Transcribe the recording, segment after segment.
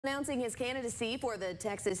Announcing his candidacy for the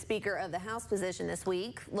Texas Speaker of the House position this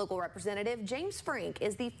week, local Representative James Frank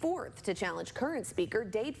is the fourth to challenge current Speaker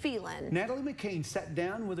Dade Phelan. Natalie McCain sat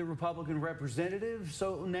down with a Republican representative.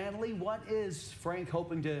 So, Natalie, what is Frank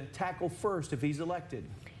hoping to tackle first if he's elected?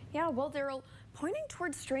 Yeah, well, they're pointing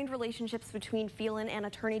towards strained relationships between Phelan and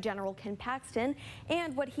Attorney General Ken Paxton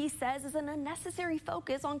and what he says is an unnecessary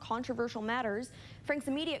focus on controversial matters. Frank's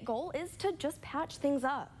immediate goal is to just patch things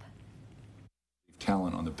up.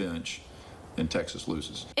 Talent on the bench, and Texas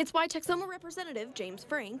loses. It's why Texoma Representative James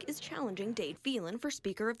Frank is challenging Dade Phelan for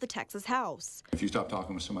Speaker of the Texas House. If you stop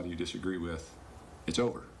talking with somebody you disagree with, it's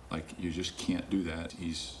over. Like, you just can't do that.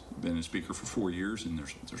 He's been a speaker for 4 years, and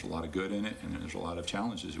there's a lot of good in it, and there's a lot of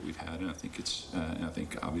challenges that we've had, and I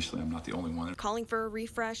think obviously I'm not the only one. Calling for a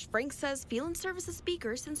refresh, Frank says Phelan's service as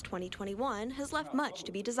speaker since 2021 has left much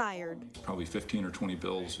to be desired. Probably 15 or 20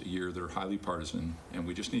 bills a year that are highly partisan, and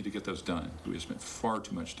we just need to get those done. We have spent far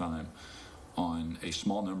too much time on a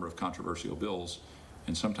small number of controversial bills,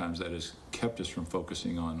 and sometimes that has kept us from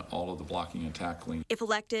focusing on all of the blocking and tackling. If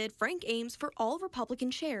elected, Frank aims for all Republican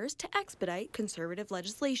chairs to expedite conservative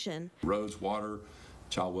legislation. Roads, water,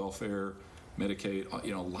 child welfare, Medicaid,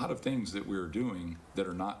 a lot of things that we're doing that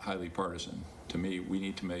are not highly partisan. To me, we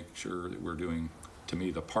need to make sure that we're doing,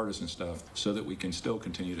 the partisan stuff so that we can still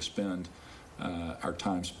continue to spend our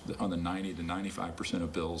time on the 90 to 95%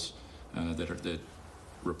 of bills that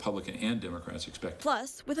Republican and Democrats expect.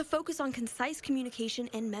 Plus, with a focus on concise communication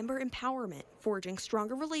and member empowerment, forging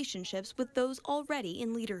stronger relationships with those already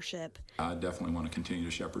in leadership. I definitely want to continue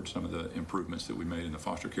to shepherd some of the improvements that we made in the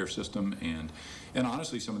foster care system, and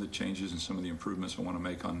honestly, some of the changes and some of the improvements I want to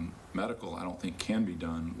make on medical, I don't think can be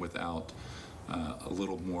done without a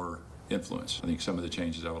little more influence. I think some of the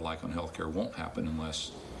changes I would like on health care won't happen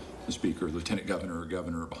unless the Speaker, Lieutenant Governor, or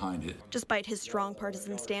Governor are behind it. Despite his strong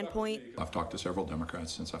partisan standpoint, I've talked to several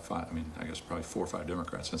Democrats since I filed. I guess probably 4 or 5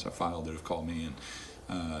 Democrats since I filed that have called me, and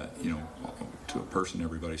to a person,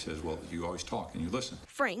 everybody says, "Well, you always talk and you listen."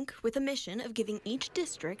 Frank with a mission of giving each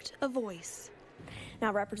district a voice.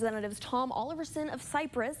 Now, Representatives Tom Oliverson of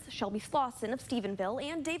Cypress, Shelby Slauson of Stephenville,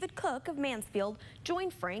 and David Cook of Mansfield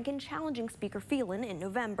joined Frank in challenging Speaker Phelan in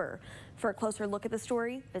November. For a closer look at the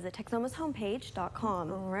story, visit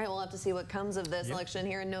Texomashomepage.com. All right, we'll have to see what comes of this election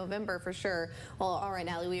here in November for sure. Well, all right,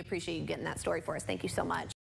 Natalie, we appreciate you getting that story for us. Thank you so much.